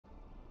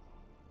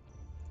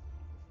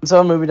So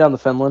I'm moving down to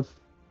Finland.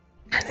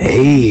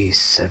 Hey,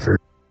 Sever.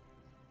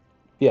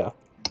 Yeah.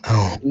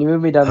 Oh. Can you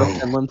move me down to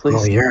Finland, please?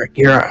 Oh, you're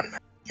on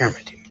my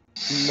team.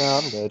 No,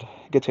 I'm good.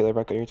 Get Taylor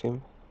back on your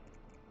team.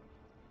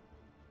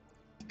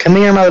 Come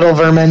here, my little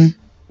vermin.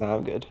 No,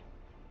 I'm good.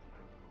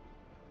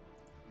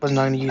 Wasn't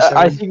talking to you, I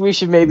Sever. think we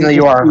should maybe. No,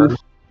 you are.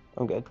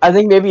 I'm good. I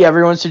think maybe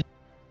everyone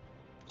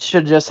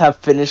should just have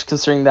finished,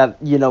 considering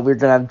that we're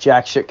gonna have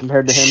jack shit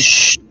compared to him.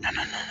 Shh.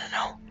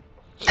 No.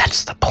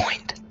 That's the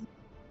point.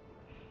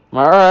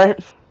 All right.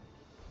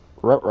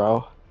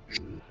 Ruh-roh.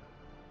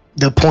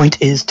 The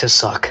point is to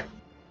suck.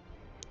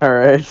 All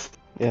right.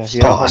 Yeah,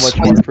 you know how much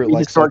water fruit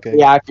likes sucking.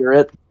 Historically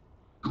accurate.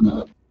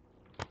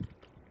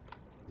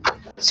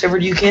 Sever,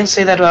 you can't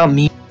say that about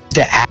me.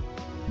 The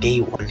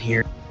gay one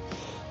here.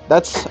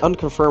 That's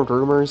unconfirmed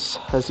rumors,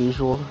 as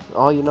usual.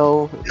 All you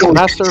know, No,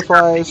 Master of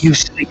Flies, You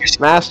say you're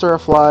Master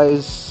of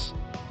Flies,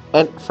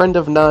 and friend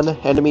of none,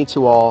 enemy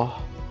to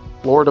all,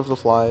 Lord of the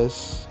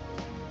Flies.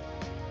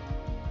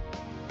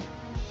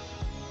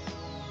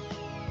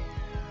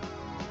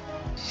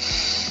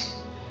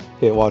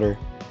 Hey, Water.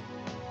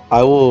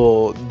 I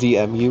will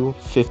DM you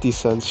 50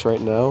 cents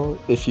right now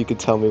if you could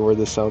tell me where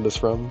this sound is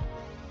from.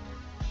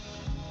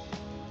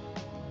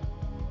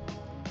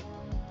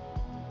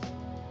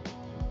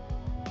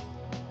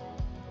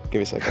 Give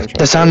me a second.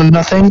 The sound of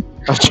nothing.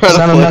 I'm trying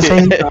sound of to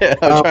play nothing. it.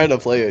 I'm trying to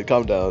play it.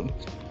 Calm down.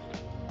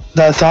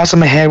 The thoughts in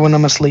my head when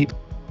I'm asleep.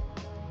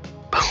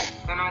 Oh,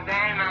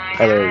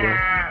 there we go.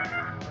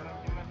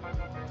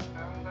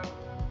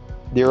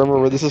 Do you remember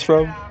where this is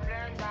from?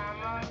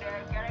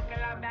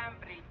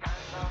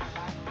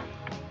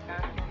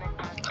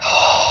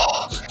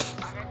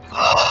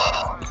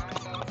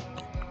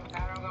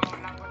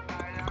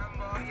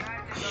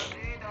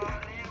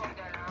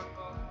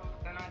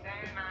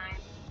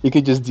 You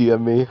could just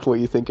DM me what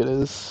you think it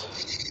is.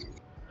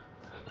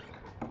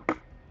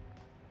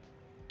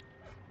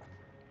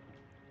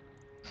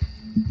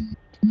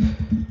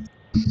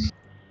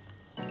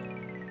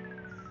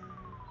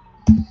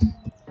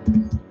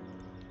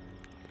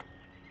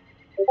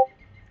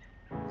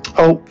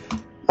 Oh,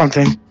 wrong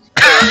thing.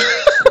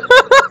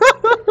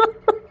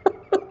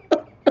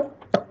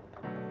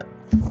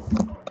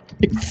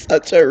 You're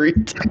such a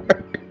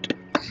retard.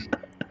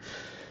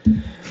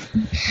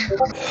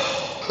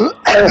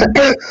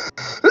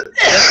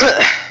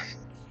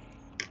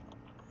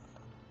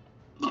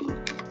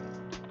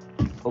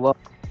 Hello.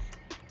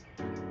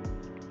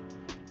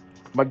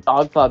 My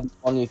dog thought it'd be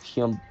funny if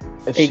she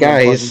Hey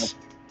guys.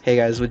 Hey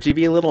guys, would you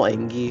be a little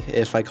angry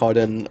if I called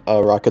in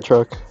a rocket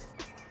truck?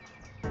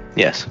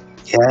 Yes.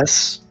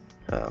 Yes.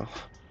 Oh.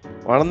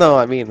 Well, I don't know,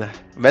 I mean,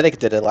 Medic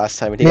did it last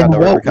time and he In got no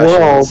what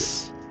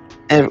repercussions.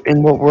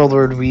 In what world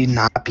would we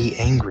not be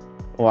angry?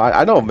 Well,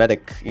 I know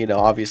Medic,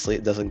 obviously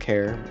it doesn't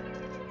care.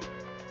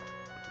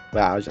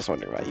 But I was just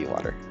wondering about you,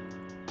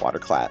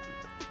 Waterclat.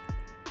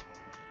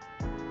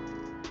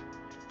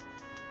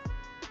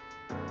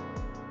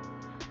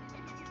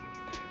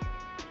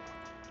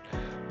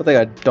 One thing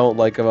I don't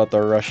like about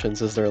the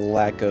Russians is their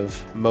lack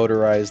of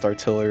motorized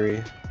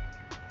artillery.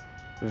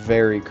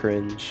 Very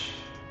cringe.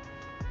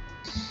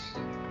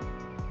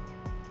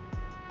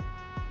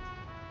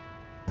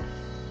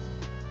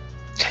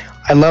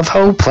 I love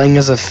how playing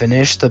as a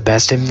Finnish, the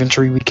best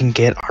infantry we can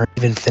get aren't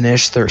even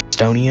Finnish, they're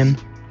Estonian.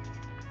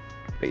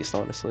 Based,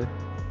 honestly.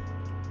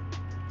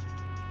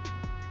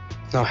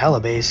 No, hella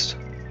based.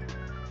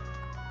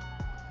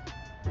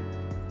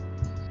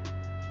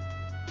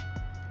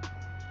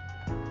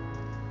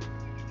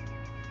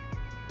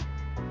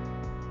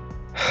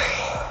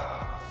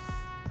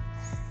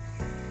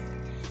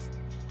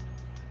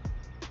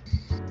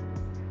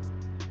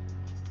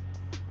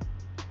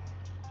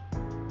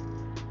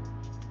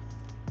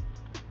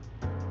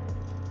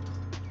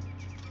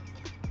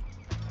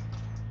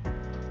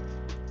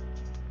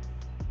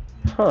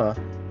 Huh.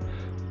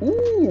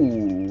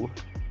 Ooh.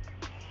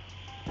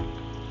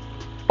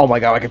 Oh my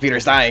god, my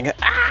computer's dying.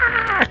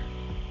 Ah!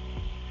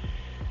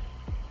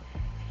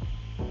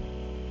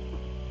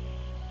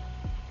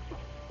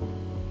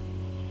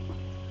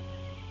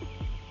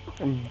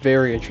 I'm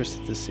very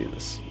interested to see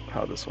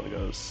how this one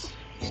goes.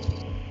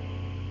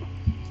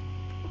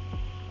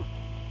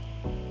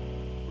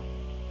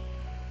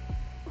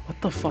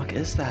 What the fuck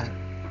is that?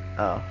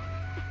 Oh.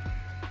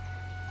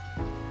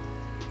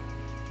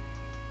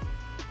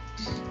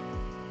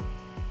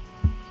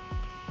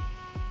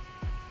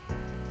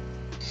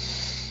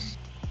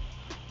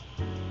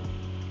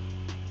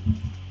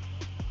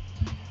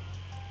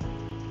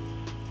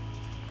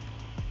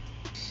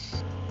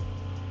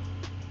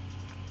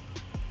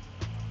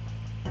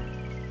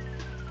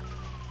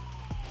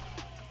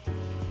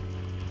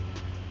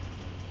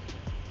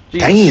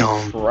 Jesus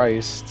Damn.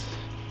 Christ.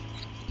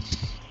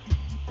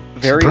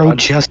 Very Bro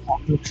just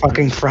on the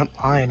fucking front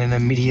line and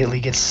immediately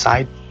gets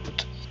side.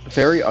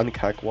 very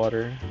uncack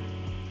water.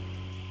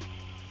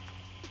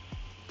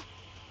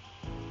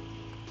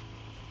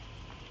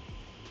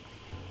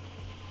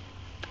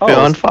 We're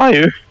on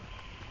fire.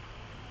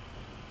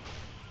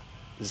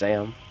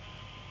 Zam.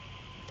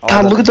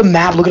 God, look at the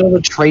map, look at all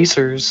the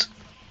tracers.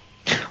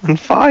 On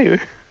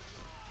fire.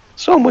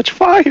 So much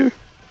fire.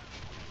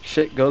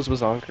 Shit goes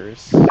with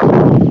zonkers.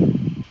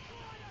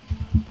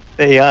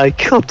 AI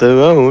killed their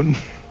own.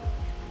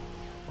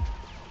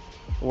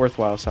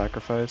 Worthwhile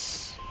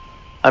sacrifice.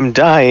 I'm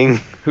dying.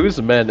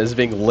 Whose men is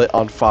being lit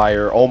on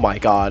fire? Oh my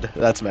god,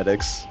 that's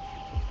medics.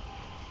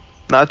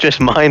 Not just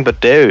mine,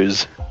 but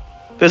theirs.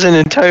 There's an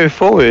entire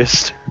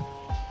forest.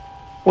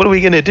 What are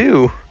we gonna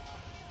do?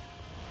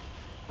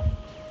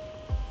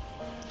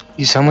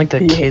 You sound like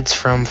the Yeah. kids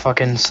from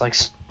fucking like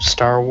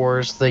Star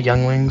Wars, the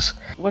younglings.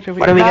 What are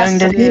What are we going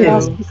to do?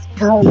 Master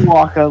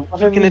Skywalker,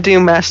 What are we gonna do,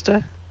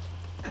 Master?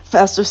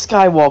 Master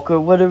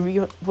Skywalker, what are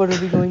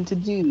we going to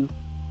do?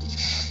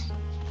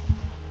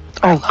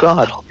 Oh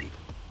God.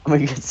 I'm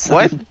gonna get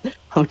What? I'm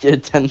gonna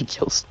get 10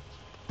 kills.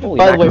 Holy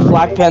By the way, mackerel.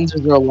 Black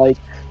Panthers are like,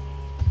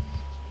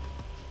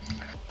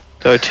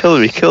 The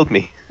artillery killed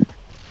me.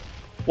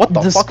 What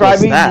the fuck was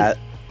describing- that?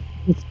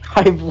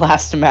 I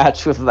last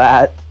match with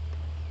that.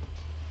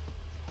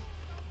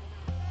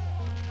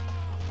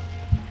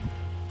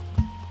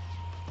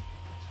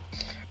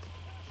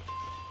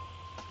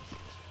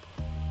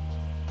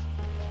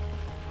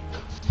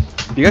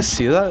 You guys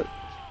see that?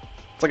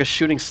 It's like a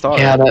shooting star.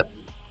 Yeah, that.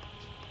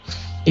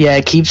 Yeah,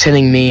 it keeps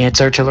hitting me. It's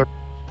artillery.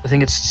 I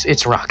think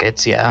it's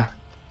rockets. Yeah.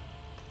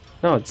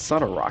 No, it's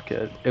not a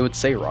rocket. It would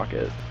say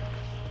rocket.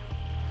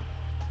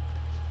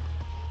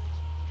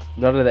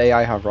 None of the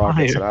AI have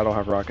rockets, Fire. and I don't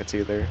have rockets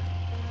either.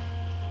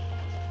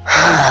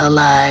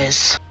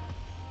 Lies.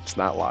 It's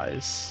not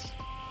lies.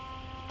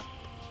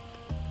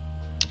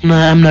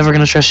 Nah, I'm never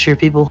gonna trust your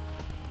people.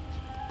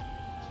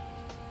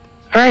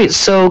 All right,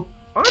 so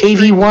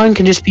KV1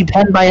 can just be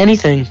penned by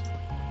anything.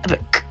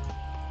 Epic.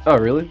 Oh,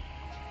 really?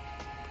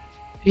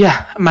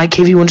 Yeah, my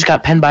KV1 just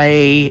got penned by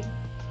a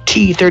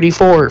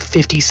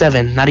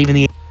T-34-57. Not even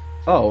the.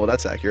 Oh, well,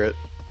 that's accurate.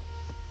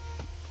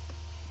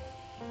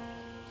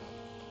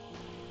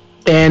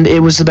 And it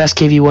was the best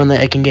KV1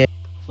 that I can get.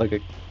 Like a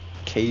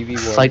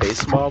KV1 Like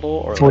base model,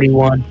 or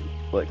 41.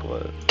 like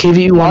what?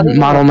 KV1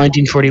 model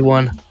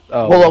 1941.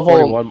 Oh, Hold the up, hold up.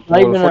 41. Not Well,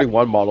 even the a-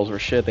 41 models were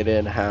shit. They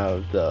didn't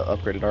have the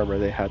upgraded armor.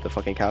 They had the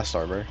fucking cast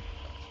armor.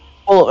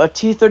 Oh, a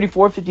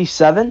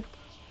T-34-57?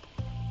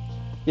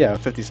 Yeah,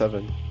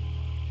 57.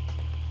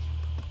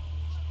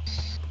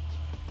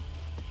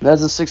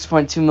 That's a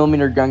 6.2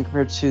 millimeter gun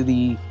compared to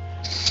the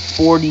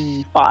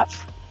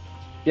 45.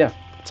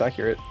 It's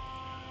accurate.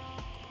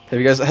 Have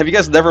you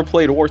guys never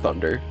played War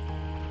Thunder?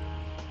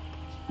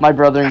 My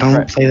brother I and don't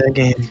Fred. play that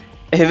game.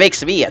 It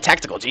makes me a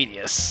tactical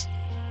genius.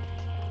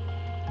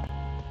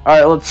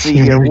 Alright, let's see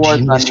here. You're a War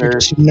genius, you're Thunder.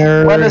 just a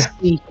nerd. Let us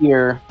see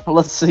here.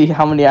 Let's see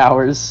how many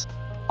hours.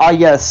 Ah,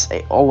 yes.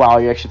 Oh, wow,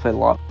 you actually played a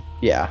lot.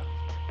 Yeah,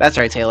 that's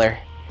right, Taylor.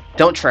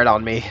 Don't tread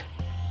on me.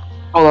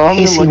 Hold on,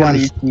 I'm gonna look at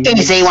EC1. the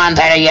achievements. EC1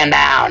 Pentagon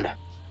down.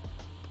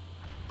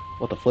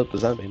 What the flip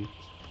does that mean?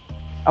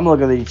 I'm gonna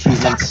look at the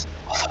achievements.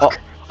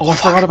 Oh, I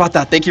forgot about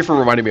that. Thank you for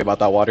reminding me about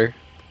that, Water.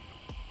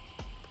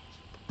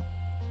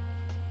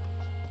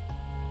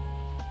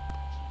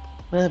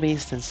 The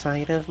beast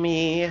inside of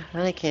me,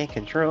 I can't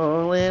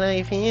control it.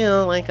 I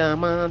feel like a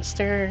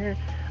monster.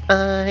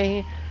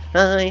 I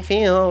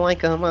feel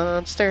like a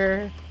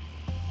monster.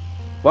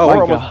 Wow, My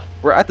we're almost, God.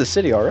 we're at the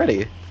city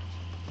already.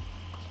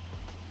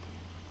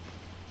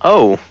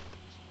 Oh.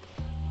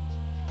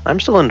 I'm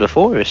still in the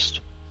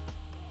forest.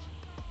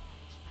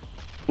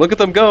 Look at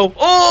them go.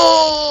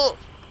 Oh!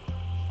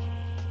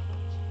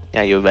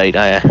 Yeah, you're right.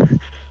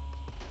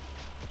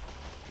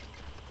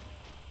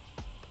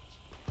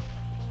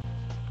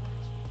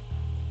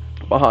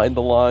 Behind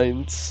the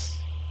lines.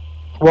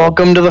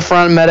 Welcome to the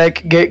front,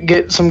 medic.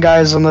 Get some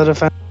guys on the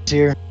defense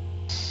here.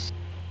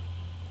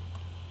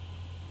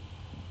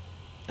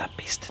 That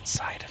beast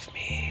inside of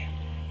me.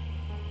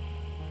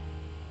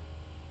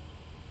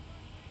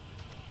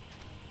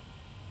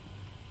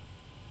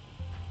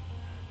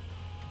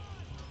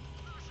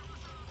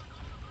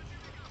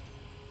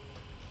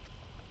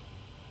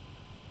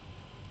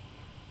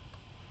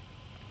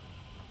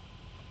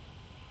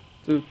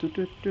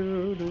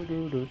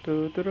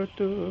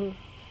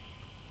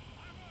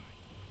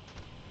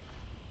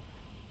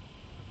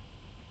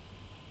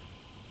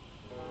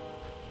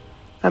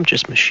 I'm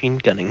just machine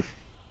gunning.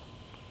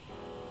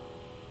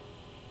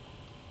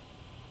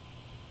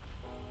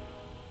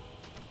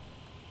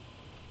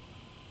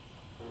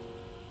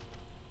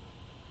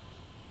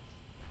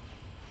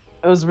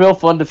 It was real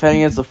fun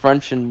defending against the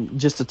French, and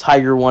just a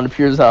Tiger 1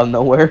 appears out of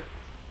nowhere.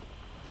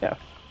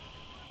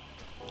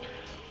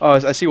 Oh,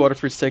 I see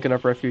Waterfruit's taking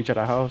up refuge at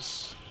a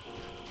house.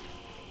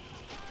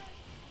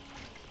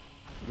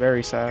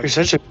 Very sad. You're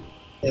such a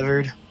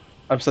delivered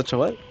I'm such a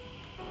what?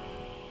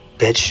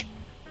 bitch.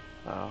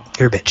 Oh,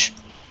 You're a bitch.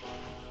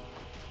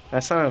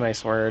 that's not a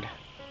nice word.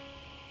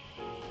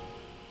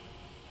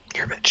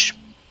 You're a bitch.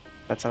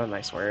 That's not a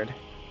nice word.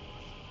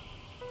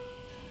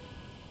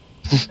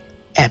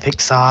 Epic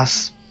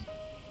sauce.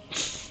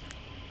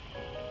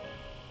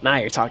 Now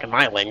you're talking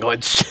my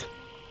language.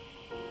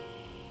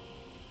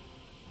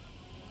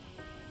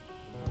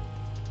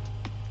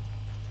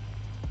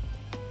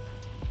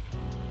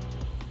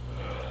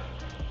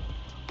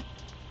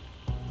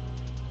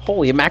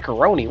 Holy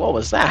macaroni, what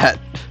was that?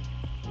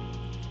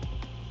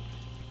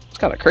 It's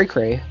kind of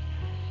cray-cray.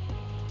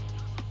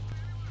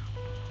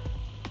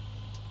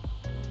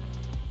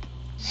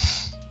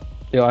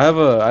 Yo, I have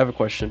a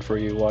question for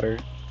you, Water.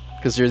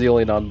 Because you're the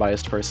only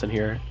non-biased person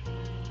here.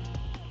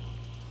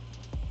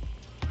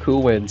 Who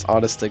wins,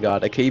 honest to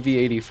God, a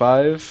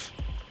KV-85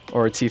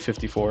 or a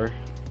T-54?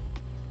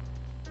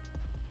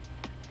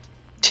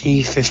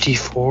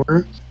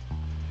 T-54?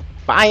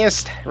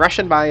 Biased!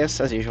 Russian bias,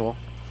 as usual.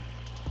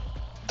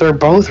 They're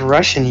both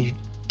Russian, you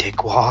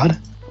dickwad.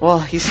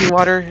 Well, you see,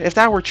 Water, if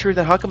that were true,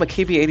 then how come a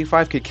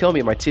KV-85 could kill me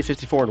in my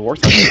T-54 in War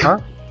Thunder, huh?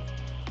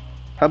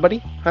 Huh, buddy?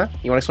 Huh?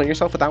 You want to explain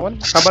yourself with that one?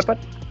 Huh, bud?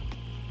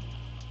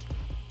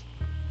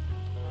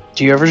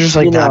 Do you ever just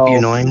like not be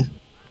annoying?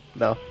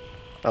 No.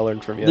 I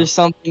learned from you. There's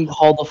something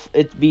called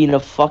it being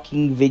a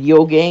fucking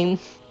video game.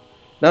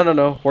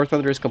 No. War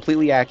Thunder is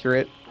completely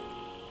accurate.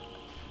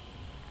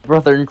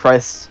 Brother in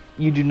Christ,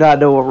 you do not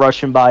know what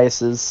Russian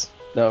bias is.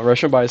 No,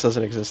 Russian bias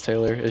doesn't exist,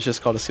 Taylor. It's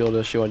just called a sealed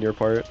issue on your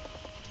part.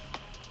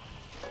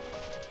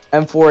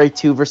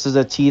 M4A2 versus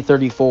a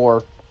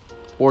T-34.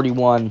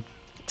 41.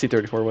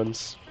 T-34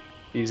 wins.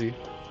 Easy.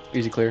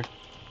 Easy clear.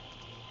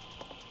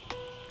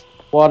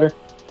 Water.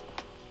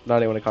 Not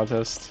anyone in a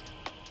contest.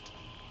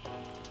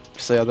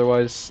 Say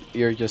otherwise,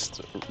 you're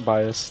just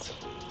biased.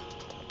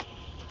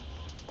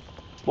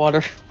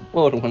 Water.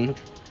 What one?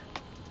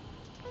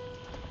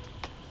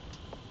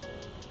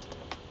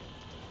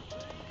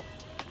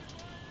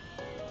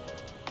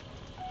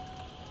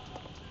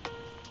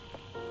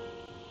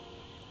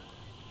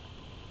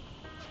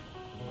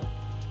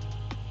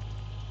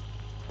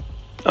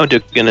 Oh, dear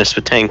goodness,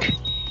 Patank.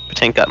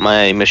 Patank got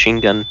my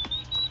machine gun.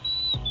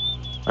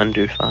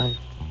 Under 5.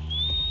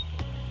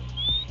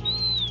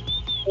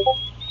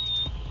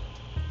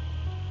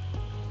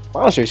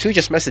 Wowzers, who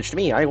just messaged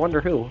me? I wonder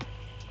who.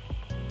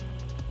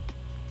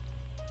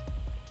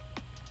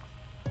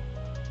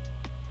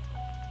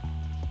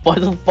 Why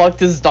the fuck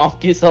does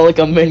Donkey sound like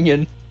a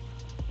minion?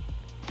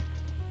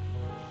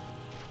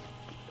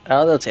 I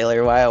don't know,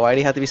 Taylor. Why do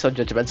you have to be so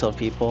judgmental of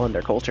people and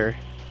their culture?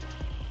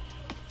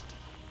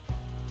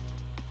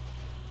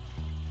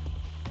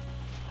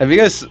 Have you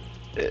guys...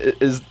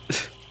 Is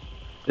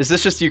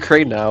this just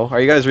Ukraine now? Are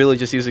you guys really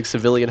just using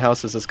civilian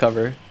houses as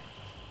cover?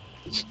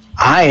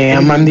 I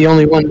am. I'm the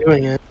only one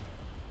doing it.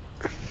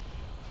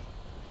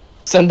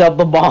 Send out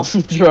the bomb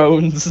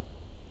drones.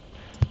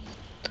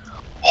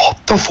 Oh,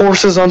 the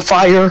force is on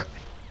fire.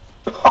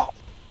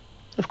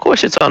 Of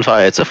course it's on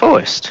fire, it's a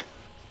forest.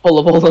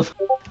 Hold up.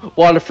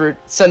 Waterford,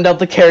 send out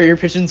the carrier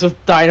pigeons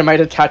with dynamite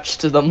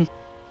attached to them.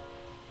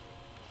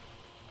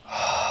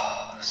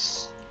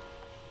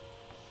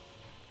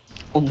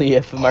 Only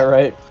if, am I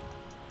right?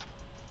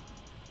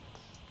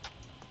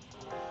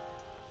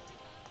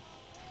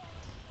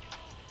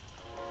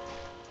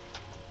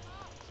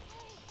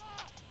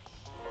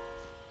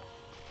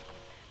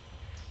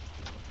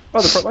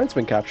 Oh, the front line's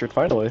been captured,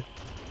 finally.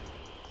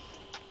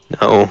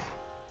 No.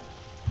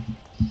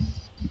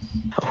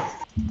 No.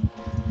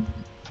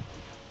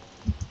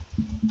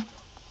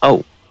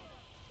 Oh.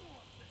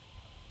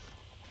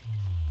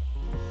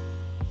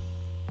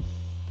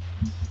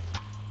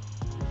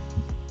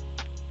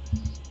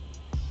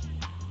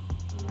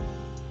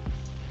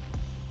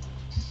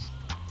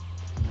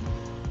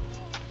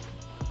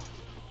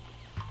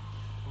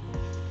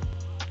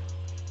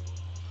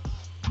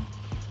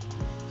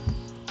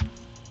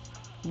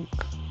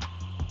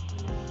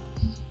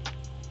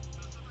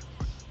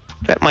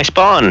 At my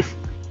spawn.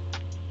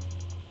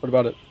 What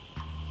about it?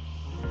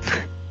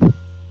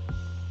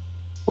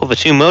 Well, the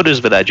 2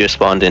 motors that I just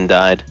spawned in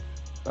died.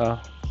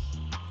 Oh.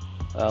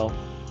 Oh.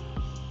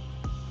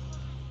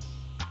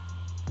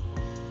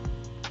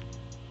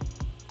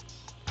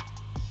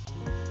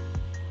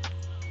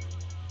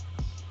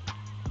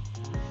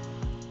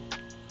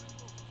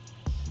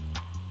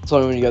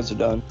 Tell me when you guys are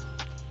done.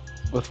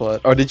 With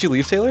what? Oh, did you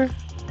leave, Taylor?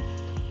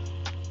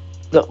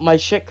 My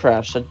shit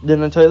crashed.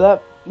 Didn't I tell you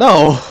that?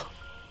 No!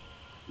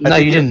 No,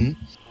 you didn't.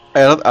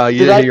 You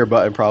didn't hit your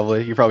button,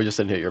 probably. You probably just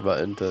didn't hit your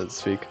button to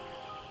speak.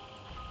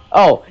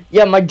 Oh,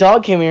 yeah, my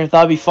dog came here and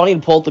thought it'd be funny to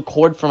pull out the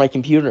cord from my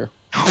computer.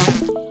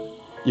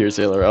 You're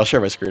Taylor. I'll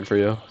share my screen for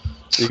you.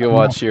 You can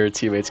watch your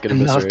teammates get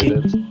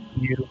eviscerated.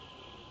 You.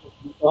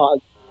 God.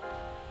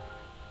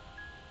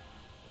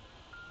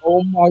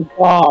 Oh my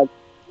god.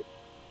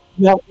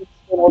 You have to get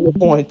all the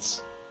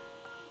points.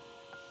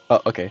 Oh,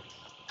 okay.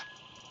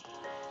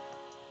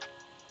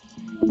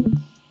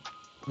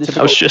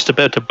 I was just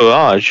about to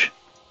barrage.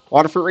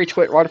 Waterfruit rage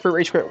quit, Waterfruit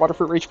rage quit,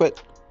 Waterfruit rage quit.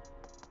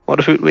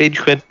 Waterfruit rage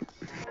quit.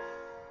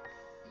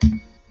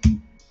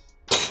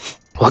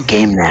 What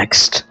game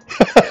next?